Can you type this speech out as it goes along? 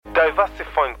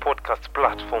Diversifying podcast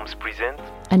platforms present.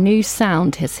 A new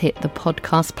sound has hit the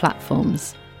podcast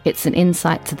platforms. It's an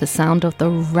insight to the sound of the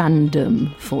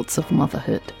random thoughts of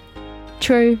motherhood.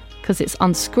 True, because it's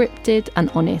unscripted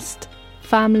and honest.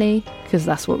 Family, because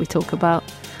that's what we talk about.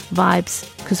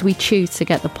 Vibes, because we choose to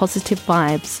get the positive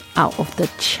vibes out of the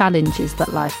challenges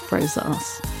that life throws at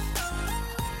us.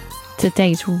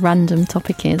 Today's random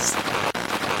topic is...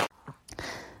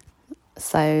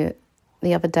 So,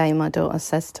 the other day my daughter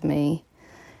says to me,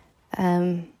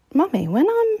 Mummy, when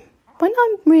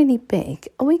I'm really big,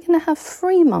 are we going to have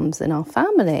 3 mums in our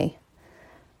family?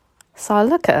 So I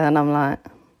look at her and I'm like,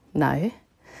 no,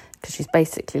 because she's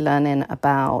basically learning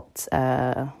about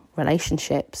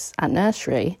relationships at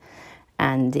nursery.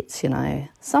 And it's,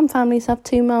 some families have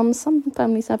 2 mums, some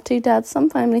families have 2 dads, some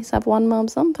families have 1 mum,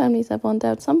 some families have 1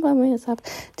 dad, some families have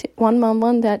 1 mum,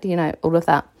 1 dad, all of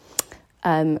that.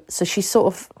 So she's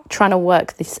sort of trying to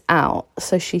work this out.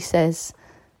 So she says,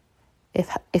 if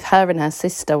her and her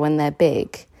sister, when they're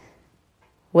big,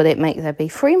 will it make there be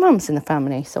 3 mums in the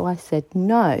family? So I said,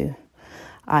 no.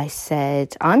 I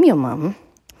said, I'm your mum,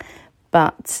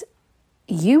 but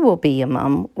you will be your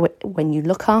mum when you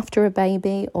look after a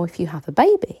baby or if you have a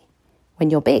baby, when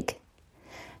you're big.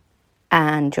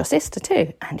 And your sister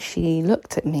too. And she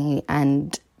looked at me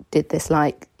and did this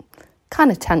kind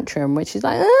of tantrum, which is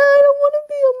like, I don't want to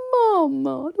be a mum.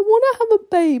 I don't want to have a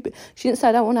baby. She didn't say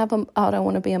I don't want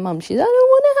to be a mum. She said I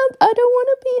don't want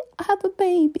to have a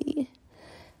baby.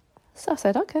 So I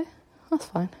said, okay, that's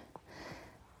fine.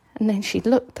 And then she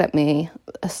looked at me,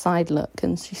 a side look,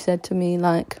 and she said to me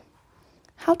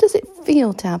how does it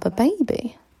feel to have a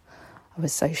baby? I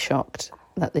was so shocked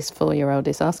that this 4-year-old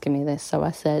is asking me this. So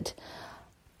I said,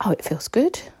 oh, it feels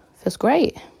good. It feels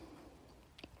great.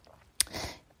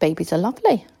 Babies are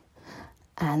lovely.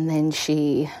 And then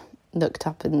she looked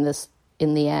up in the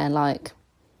air and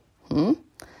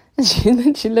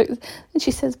then she looked and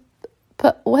she says,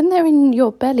 but when they're in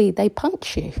your belly, they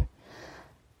punch you.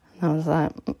 And I was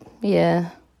like,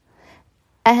 yeah.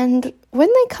 And when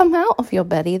they come out of your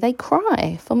belly, they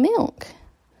cry for milk.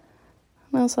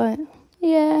 And I was like,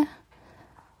 yeah.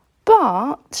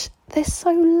 But they're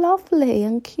so lovely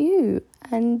and cute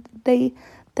and they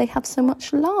have so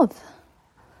much love.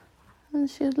 And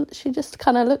she just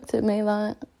kind of looked at me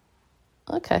like,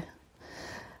 okay.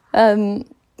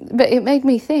 But it made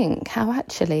me think how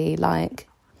actually,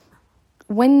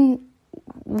 when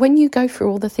you go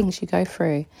through all the things you go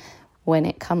through, when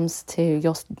it comes to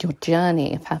your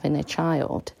journey of having a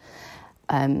child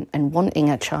and wanting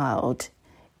a child,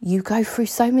 you go through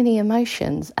so many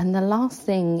emotions. And the last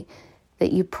thing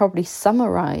that you probably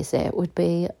summarise it would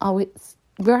be, oh, it's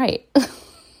great.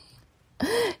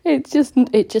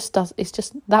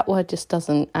 That word just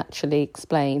doesn't actually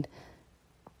explain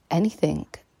anything,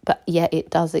 but yet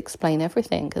it does explain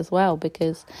everything as well,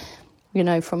 because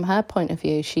from her point of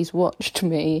view, she's watched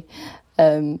me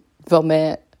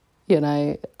vomit.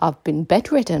 I've been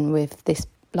bedridden with this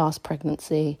last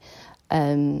pregnancy.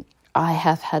 I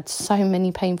have had so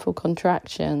many painful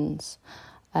contractions,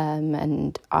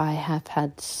 and I have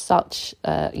had such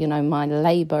my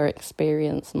labour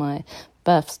experience, my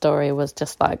birth story was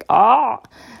just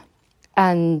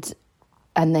and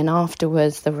then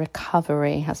afterwards the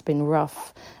recovery has been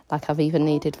rough. I've even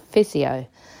needed physio,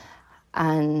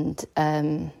 and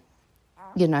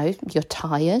you're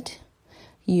tired,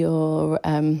 you're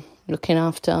looking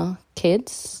after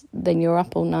kids, then you're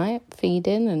up all night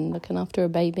feeding and looking after a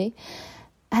baby.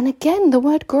 And again, the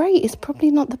word great is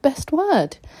probably not the best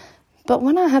word. But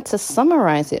when I had to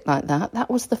summarise it like that, that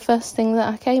was the first thing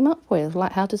that I came up with.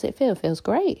 How does it feel? It feels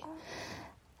great.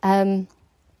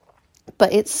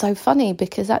 But it's so funny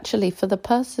because actually for the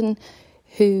person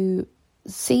who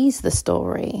sees the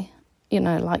story,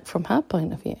 from her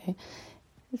point of view,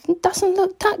 it doesn't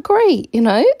look that great,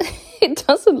 It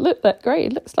doesn't look that great.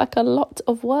 It looks like a lot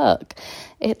of work.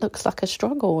 It looks like a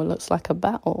struggle. It looks like a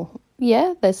battle.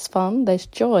 Yeah, there's fun, there's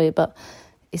joy, but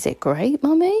is it great,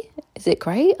 Mummy? Is it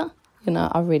great?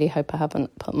 I really hope I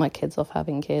haven't put my kids off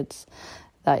having kids.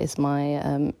 That is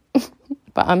my...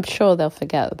 but I'm sure they'll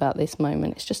forget about this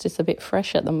moment. It's a bit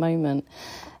fresh at the moment.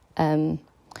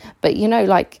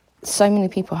 But, so many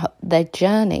people have their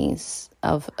journeys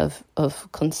of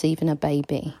conceiving a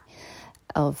baby,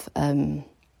 of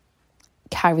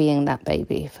carrying that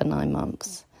baby for 9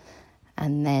 months,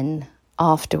 and then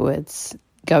afterwards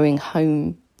going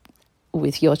home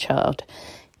with your child.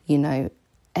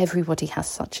 Everybody has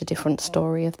such a different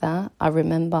story of that. I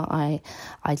remember I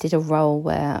did a role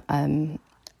where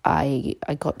I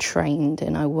got trained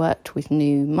and I worked with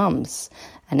new mums,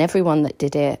 and everyone that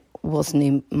did it was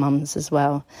new mums as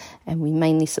well, and we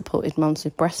mainly supported mums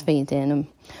with breastfeeding. And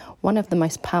one of the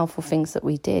most powerful things that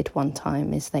we did one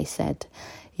time is they said,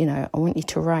 you know, I want you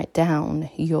to write down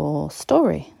your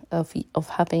story of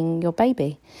having your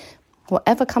baby,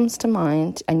 whatever comes to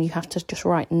mind, and you have to just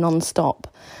write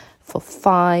non-stop for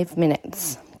 5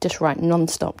 minutes. Just write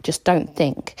non-stop. Just don't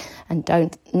think,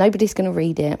 and nobody's going to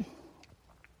read it,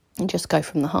 and just go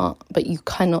from the heart. But you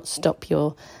cannot stop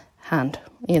your hand,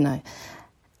 you know.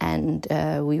 And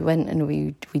we went and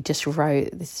we just wrote.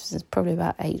 This was probably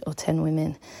about 8 or 10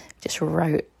 women. Just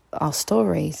wrote our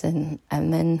stories, and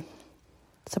then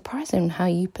surprising how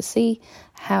you perceive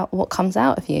what comes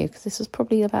out of you, because this was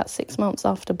probably about 6 months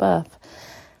after birth.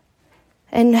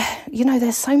 And, you know,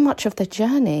 there's so much of the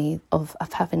journey of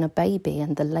having a baby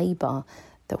and the labour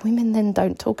that women then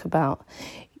don't talk about.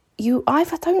 You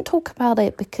either don't talk about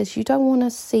it because you don't want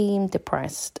to seem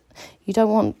depressed. You don't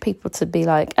want people to be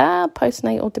like,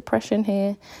 postnatal depression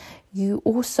here. You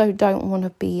also don't want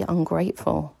to be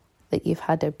ungrateful that you've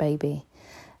had a baby.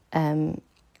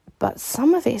 But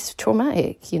some of it's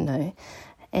traumatic, you know.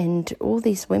 And all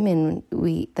these women,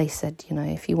 they said, you know,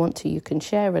 if you want to, you can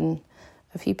share. And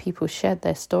a few people shared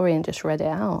their story and just read it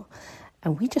out.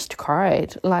 And we just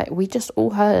cried. Like, we just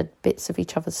all heard bits of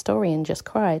each other's story and just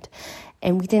cried.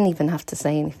 And we didn't even have to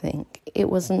say anything. It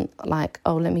wasn't like,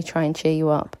 oh, let me try and cheer you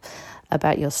up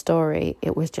about your story.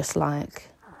 It was just like,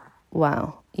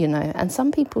 wow, you know. And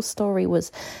some people's story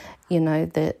was, you know,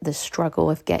 the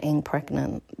struggle of getting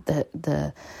pregnant,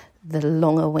 the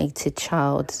long-awaited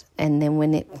child. And then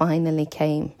when it finally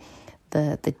came,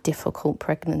 the difficult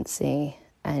pregnancy,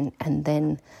 and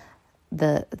then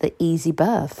the easy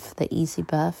birth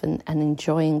and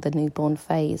enjoying the newborn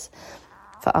phase.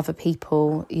 For other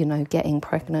people, you know, getting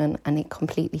pregnant and it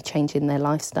completely changing their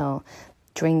lifestyle,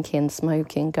 drinking,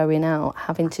 smoking, going out,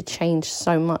 having to change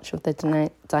so much of the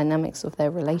dynamics of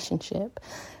their relationship,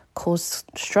 caused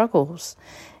struggles.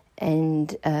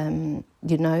 And,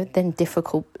 you know, then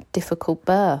difficult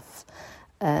birth,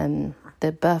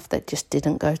 the birth that just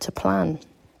didn't go to plan.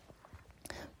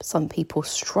 Some people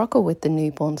struggle with the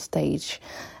newborn stage.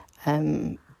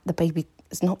 The baby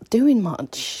is not doing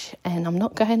much and I'm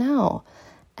not going out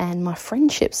and my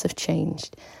friendships have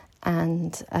changed,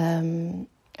 and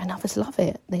others love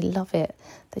it. They love it.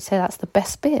 They say that's the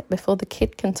best bit before the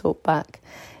kid can talk back,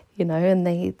 you know, and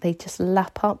they just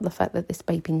lap up the fact that this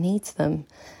baby needs them,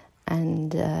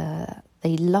 and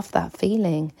they love that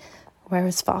feeling,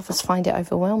 whereas for others find it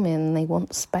overwhelming and they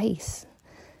want space.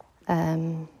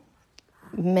 Many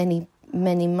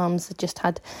mums have just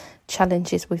had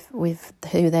challenges with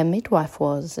who their midwife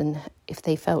was, and if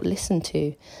they felt listened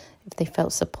to, if they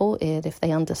felt supported, if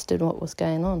they understood what was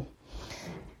going on.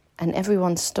 And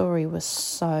everyone's story was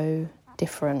so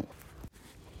different.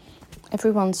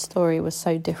 Everyone's story was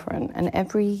so different, and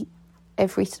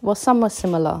some were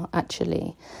similar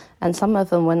actually, and some of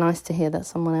them were nice to hear that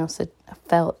someone else had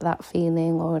felt that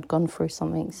feeling or had gone through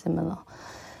something similar.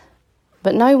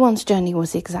 But no one's journey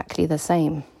was exactly the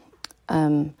same.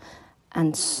 And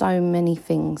so many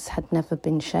things had never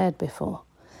been shared before.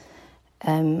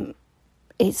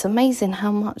 It's amazing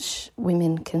how much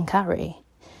women can carry,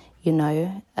 you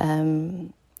know,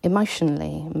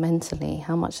 emotionally, mentally,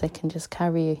 how much they can just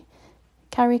carry,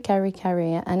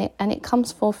 and it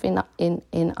comes forth in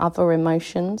other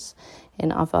emotions,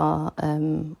 in other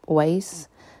ways.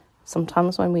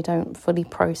 Sometimes when we don't fully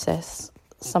process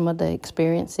some of the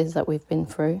experiences that we've been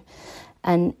through,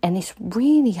 and it's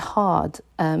really hard,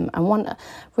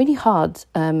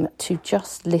 to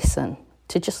just listen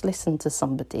to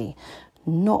somebody,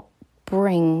 not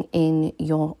bring in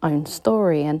your own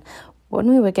story. And when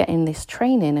we were getting this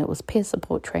training, it was peer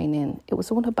support training. It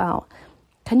was all about,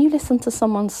 can you listen to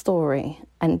someone's story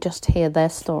and just hear their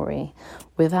story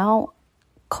without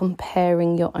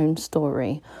comparing your own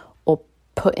story or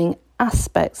putting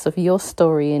aspects of your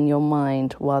story in your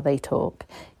mind while they talk?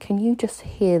 Can you just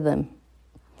hear them?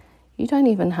 You don't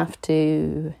even have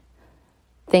to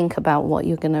think about what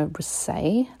you're going to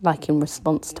say, like in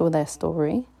response to their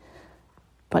story,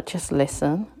 but just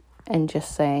listen and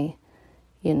just say,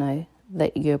 you know,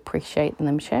 that you appreciate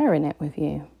them sharing it with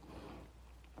you.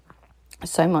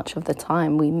 So much of the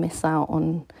time we miss out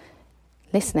on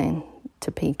listening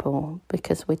to people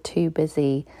because we're too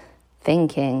busy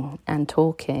thinking and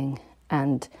talking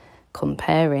and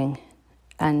comparing,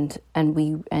 and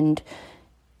we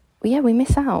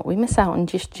miss out. We miss out on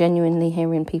just genuinely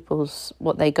hearing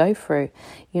what they go through.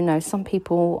 You know, some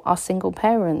people are single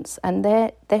parents and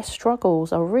their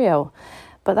struggles are real,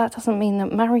 but that doesn't mean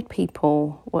that married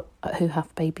people who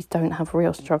have babies don't have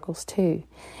real struggles too.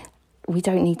 we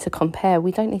don't need to compare.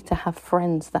 We don't need to have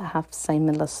friends that have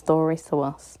similar stories to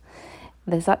us.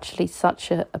 There's actually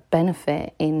such a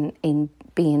benefit in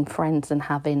being friends and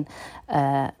having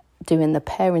doing the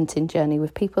parenting journey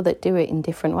with people that do it in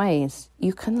different ways.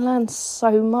 You can learn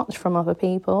so much from other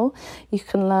people. You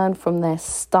can learn from their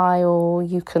style.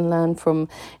 You can learn from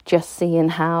just seeing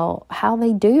how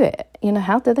they do it.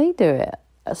 How do they do it?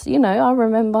 I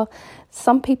remember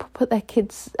some people put their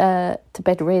kids to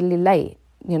bed really late,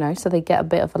 so they get a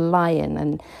bit of a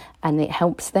lie-in and it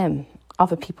helps them.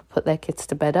 Other people put their kids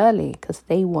to bed early because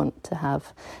they want to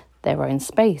have their own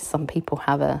space. Some people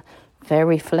have a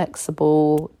very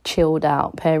flexible, chilled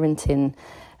out parenting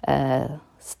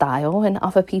style, and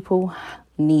other people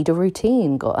need a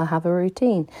routine, got to have a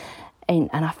routine. And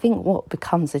I think what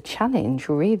becomes a challenge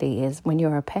really is when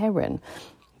you're a parent,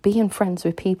 being friends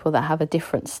with people that have a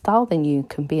different style than you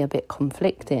can be a bit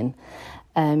conflicting.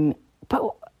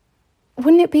 But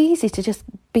wouldn't it be easy to just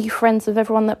be friends with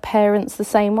everyone that parents the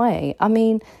same way? I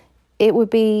mean, it would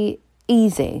be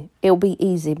easy. It'll be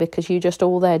easy because you're just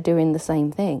all there doing the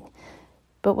same thing.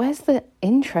 But where's the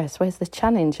interest? Where's the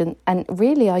challenge? And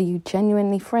really, are you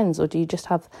genuinely friends, or do you just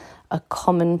have a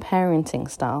common parenting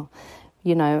style?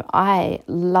 I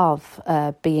love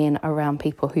being around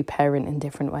people who parent in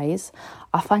different ways.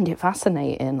 I find it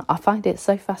fascinating. I find it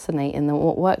so fascinating that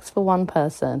what works for one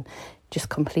person just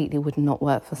completely would not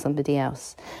work for somebody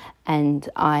else. And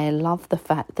I love the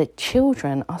fact that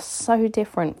children are so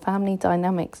different. Family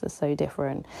dynamics are so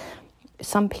different.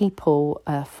 Some people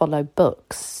follow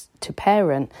books to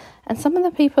parent, and some of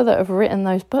the people that have written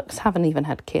those books haven't even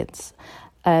had kids.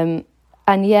 And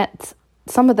yet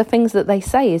some of the things that they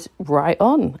say is right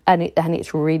on, and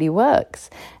it really works,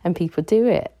 and people do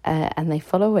it and they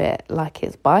follow it like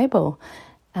it's Bible.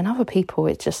 And other people,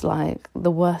 it's just like the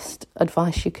worst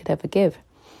advice you could ever give.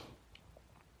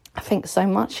 I think so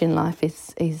much in life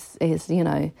is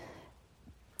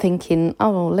thinking,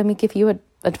 oh, let me give you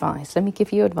advice. Let me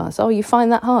give you advice. Oh, you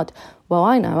find that hard? Well,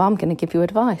 I know, I'm going to give you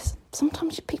advice.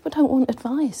 Sometimes people don't want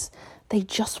advice. They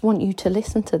just want you to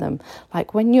listen to them.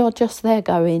 Like when you're just there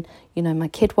going, my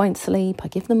kid won't sleep. I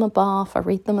give them a bath. I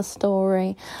read them a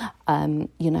story.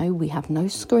 We have no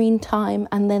screen time.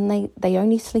 And then they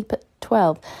only sleep at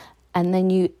 12. And then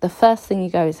the first thing you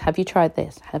go is, have you tried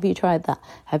this? Have you tried that?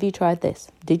 Have you tried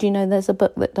this? Did you know there's a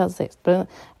book that does this? And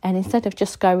instead of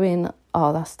just going,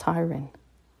 oh, that's tiring.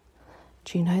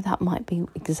 Do you know that might be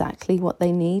exactly what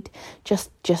they need?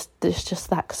 Just there's just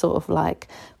that sort of like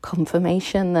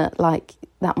confirmation that like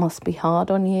that must be hard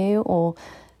on you, or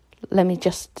let me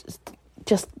just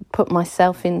put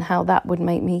myself in how that would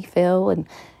make me feel and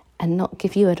not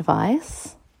give you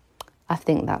advice. I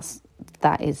think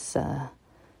that is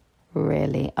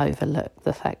really overlooked,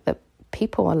 the fact that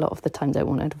people a lot of the time don't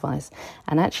want advice.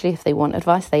 And actually, if they want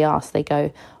advice, they ask, they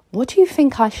go, what do you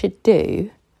think I should do?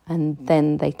 And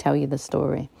then they tell you the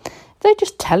story. If they're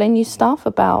just telling you stuff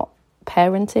about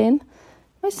parenting,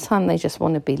 most of the time they just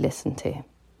want to be listened to.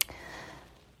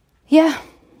 Yeah,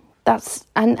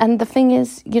 and the thing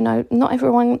is, not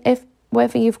everyone,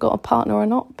 whether you've got a partner or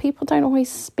not, people don't always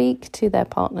speak to their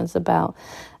partners about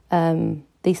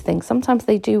these things. Sometimes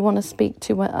they do want to speak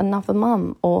to another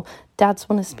mum, or dads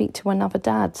want to speak to another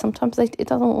dad. Sometimes it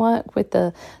doesn't work with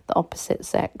the opposite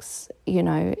sex,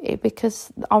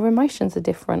 because our emotions are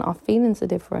different, our feelings are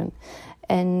different,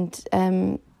 and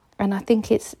I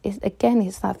think it's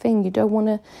that thing. You don't want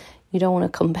to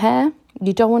compare,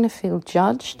 you don't want to feel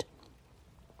judged,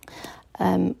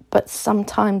 but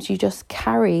sometimes you just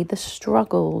carry the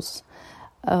struggles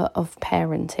of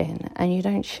parenting and you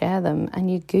don't share them, and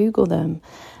you Google them,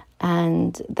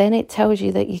 and then it tells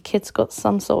you that your kid's got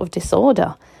some sort of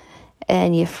disorder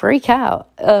and you freak out,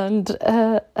 and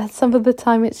some of the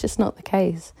time it's just not the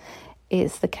case.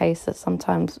 It's the case that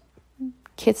sometimes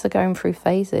kids are going through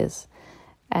phases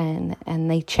and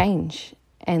they change,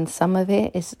 and some of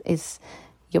it is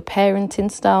your parenting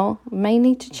style may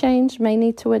need to change, may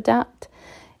need to adapt.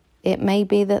 It may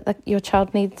be that your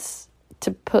child needs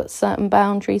to put certain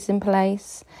boundaries in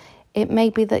place. It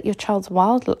may be that your child's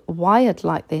wired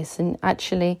like this, and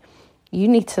actually you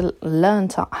need to learn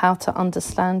how to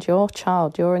understand your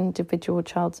child, your individual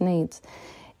child's needs.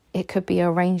 It could be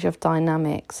a range of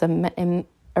dynamics and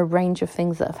a range of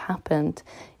things that have happened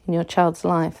in your child's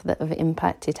life that have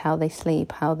impacted how they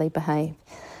sleep, how they behave,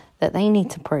 that they need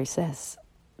to process.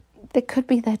 It could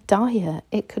be their diet.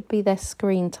 It could be their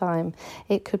screen time.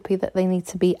 It could be that they need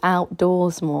to be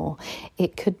outdoors more.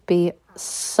 It could be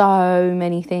so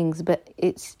many things, but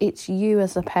it's you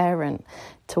as a parent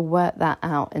to work that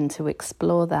out and to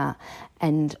explore that.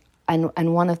 And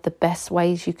And one of the best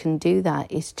ways you can do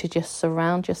that is to just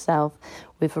surround yourself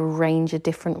with a range of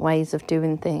different ways of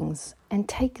doing things and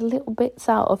take little bits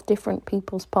out of different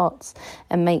people's pots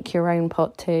and make your own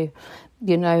pot too.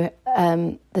 You know,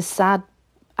 the sad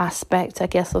aspect, I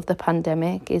guess, of the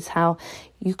pandemic is how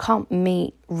you can't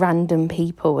meet random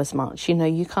people as much. You know,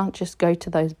 you can't just go to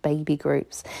those baby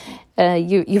groups.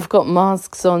 You've got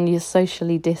masks on, you're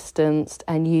socially distanced,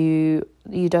 and you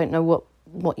don't know what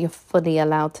you're fully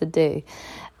allowed to do.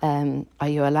 Are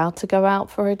you allowed to go out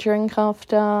for a drink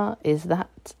after? Is that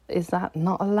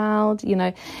not allowed? You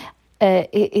know,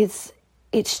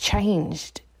 it's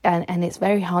changed, and it's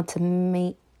very hard to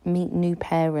meet new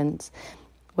parents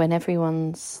when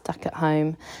everyone's stuck at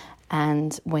home.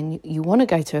 And when you want to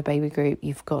go to a baby group,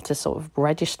 you've got to sort of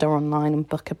register online and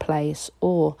book a place.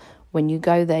 Or when you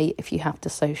go there, if you have to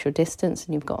social distance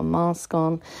and you've got a mask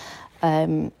on,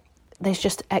 there's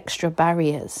just extra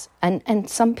barriers. And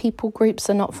some people, groups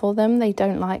are not for them. They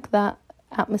don't like that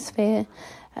atmosphere.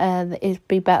 It'd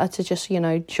be better to just, you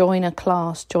know, join a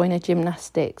class, join a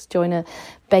gymnastics, join a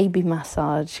baby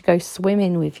massage, go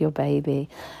swimming with your baby.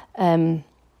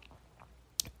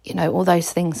 You know, all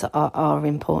those things are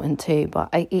important too.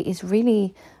 But it is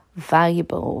really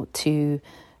valuable to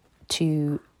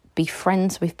be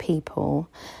friends with people.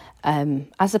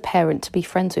 As a parent, to be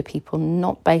friends with people,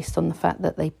 not based on the fact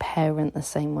that they parent the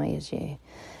same way as you.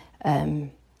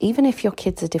 Even if your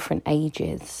kids are different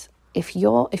ages, if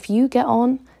you get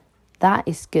on, that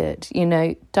is good. You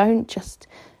know, don't just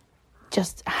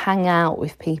hang out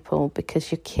with people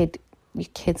because your kids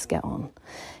get on.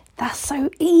 That's so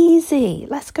easy.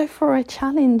 Let's go for a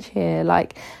challenge here.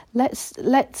 Like, let's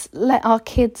let our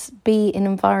kids be in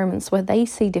environments where they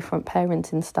see different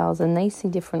parenting styles and they see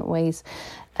different ways.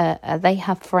 They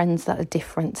have friends that are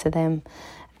different to them.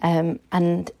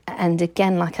 And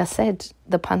again, like I said,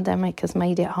 the pandemic has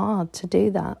made it hard to do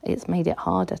that. It's made it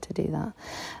harder to do that.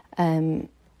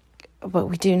 But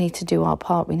we do need to do our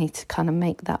part. We need to kind of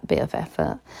make that bit of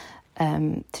effort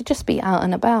to just be out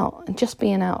and about. And just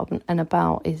being out and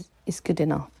about is good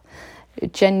enough.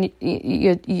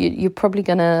 You're probably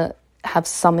going to have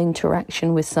some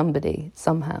interaction with somebody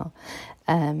somehow.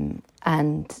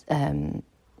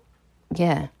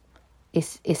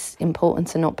 It's important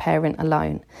to not parent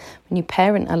alone. When you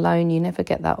parent alone, you never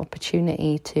get that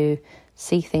opportunity to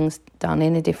see things done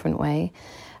in a different way.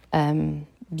 You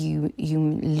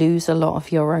lose a lot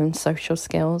of your own social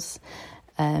skills.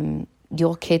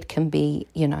 Your kid can be,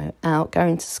 you know, out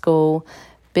going to school,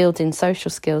 building social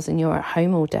skills, and you're at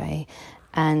home all day,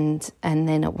 and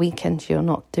then at weekends you're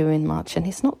not doing much, and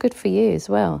it's not good for you as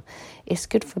well. It's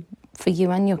good for you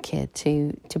and your kid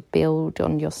to build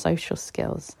on your social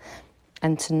skills,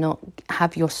 and to not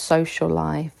have your social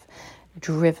life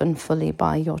driven fully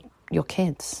by your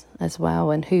kids as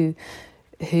well, and who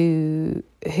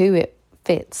it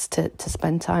fits to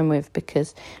spend time with,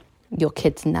 because your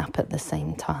kids nap at the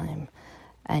same time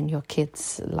and your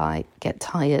kids like get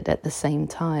tired at the same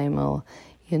time, or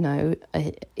you know,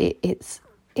 it's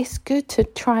good to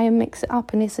try and mix it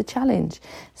up, and it's a challenge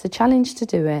to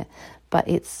do it, but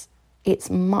it's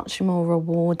much more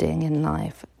rewarding in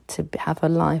life to have a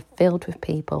life filled with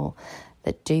people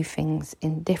that do things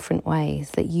in different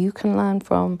ways that you can learn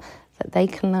from, that they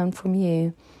can learn from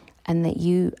you, and that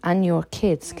you and your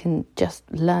kids can just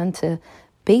learn to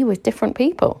be with different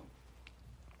people.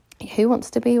 Who wants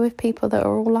to be with people that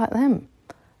are all like them?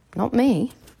 Not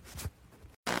me.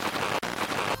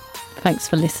 Thanks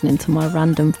for listening to my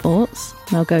random thoughts.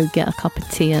 Now go get a cup of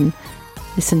tea and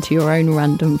listen to your own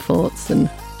random thoughts and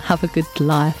have a good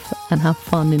life and have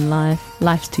fun in life.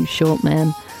 Life's too short,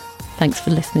 man. Thanks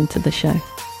for listening to the show.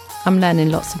 I'm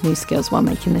learning lots of new skills while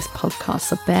making this podcast,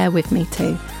 so bear with me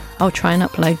too. I'll try and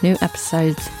upload new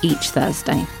episodes each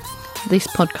Thursday. This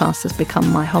podcast has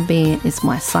become my hobby, it's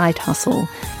my side hustle,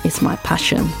 it's my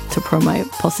passion to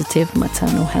promote positive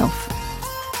maternal health.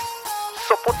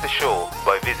 Support the show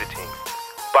by visiting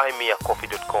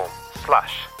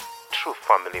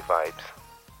buymeacoffee.com/truefamilyvibes.